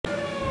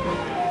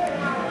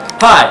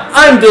Hi,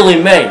 I'm Billy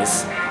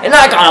Mays, and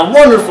I got a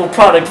wonderful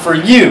product for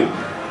you.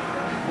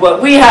 What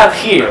we have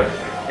here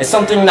is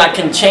something that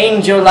can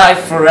change your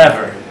life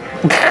forever.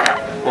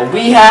 What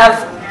we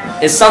have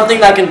is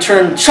something that can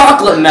turn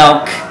chocolate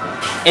milk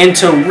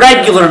into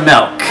regular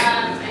milk.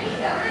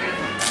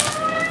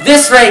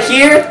 This right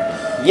here,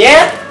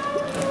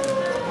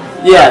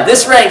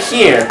 this right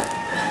here,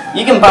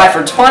 you can buy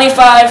for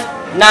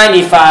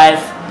 $25.95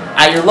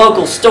 at your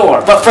local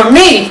store. But for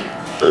me,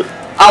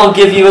 I'll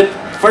give you it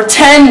for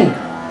 $10.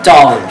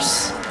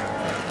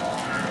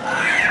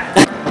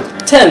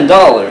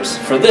 $10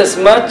 for this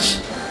much?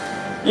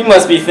 You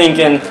must be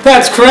thinking,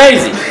 that's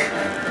crazy.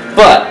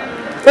 But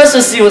let's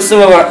just see what some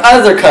of our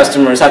other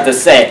customers have to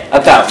say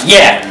about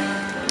Yeah.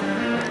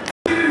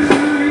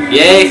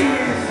 Yay,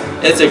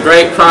 it's a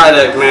great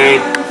product,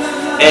 man.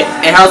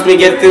 It helps me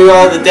get through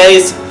all the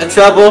days of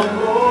trouble,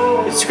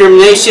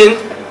 discrimination.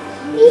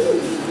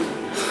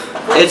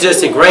 It's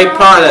just a great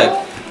product.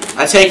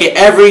 I take it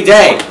every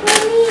day.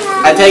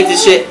 I take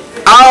this shit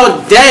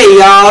all day,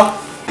 y'all.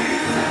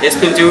 It's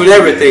been doing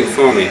everything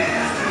for me.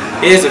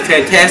 It is a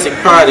fantastic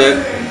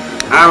product.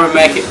 I would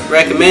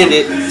recommend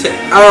it to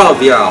all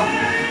of y'all.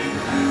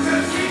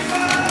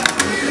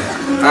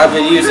 I've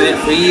been using it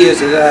for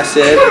years, as I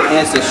said,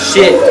 and it's a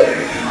shit.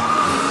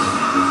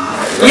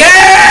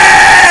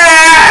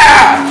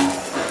 Yeah!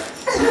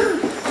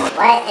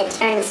 What? It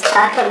turns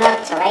chocolate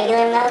milk to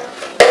regular milk?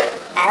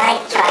 I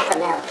like chocolate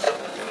milk.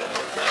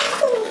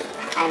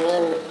 I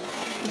mean,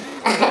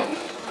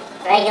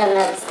 regular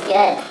milk's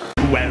good.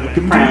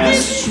 Welcome to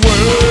this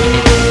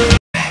world.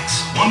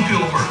 One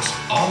pill works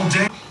all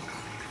day.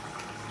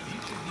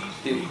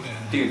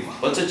 Dude,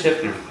 what's a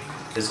chipner?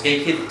 This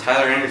gay kid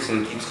Tyler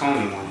Anderson keeps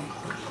calling me one.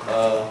 I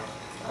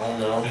don't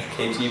know.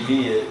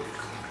 KTV it.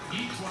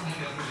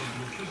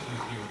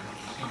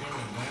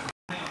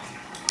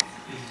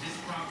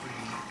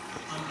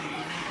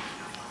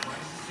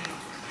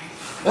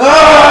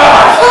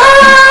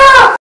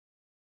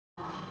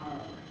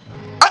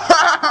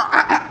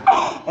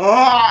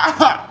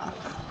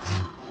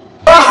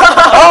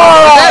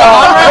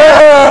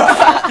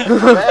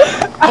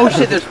 Oh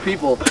shit, there's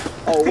people.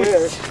 Oh,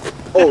 where?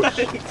 Oh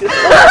shit.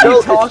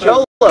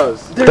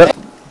 Cholos.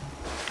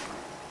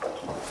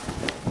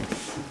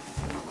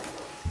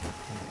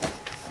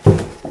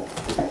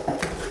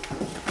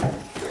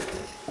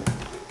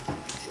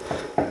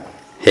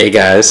 Hey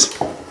guys.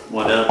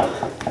 What up?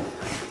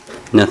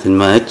 Nothing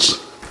much.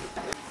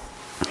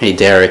 Hey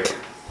Derek.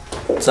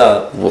 What's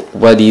up?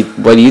 What do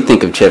you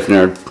think of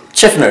Chifnerd?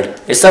 Chifnerd,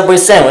 a Subway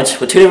sandwich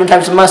with 2 different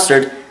types of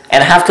mustard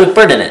and a half-cooked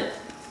bird in it.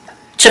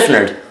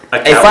 Chifnerd,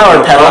 a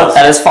flower petal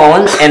that has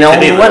fallen and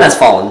only one has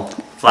fallen.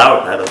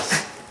 Flower petals.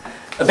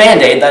 A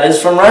Band-Aid that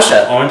is from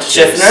Russia. Orange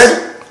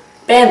Chifnerd,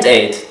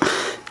 Band-Aid.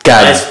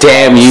 God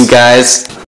damn you guys.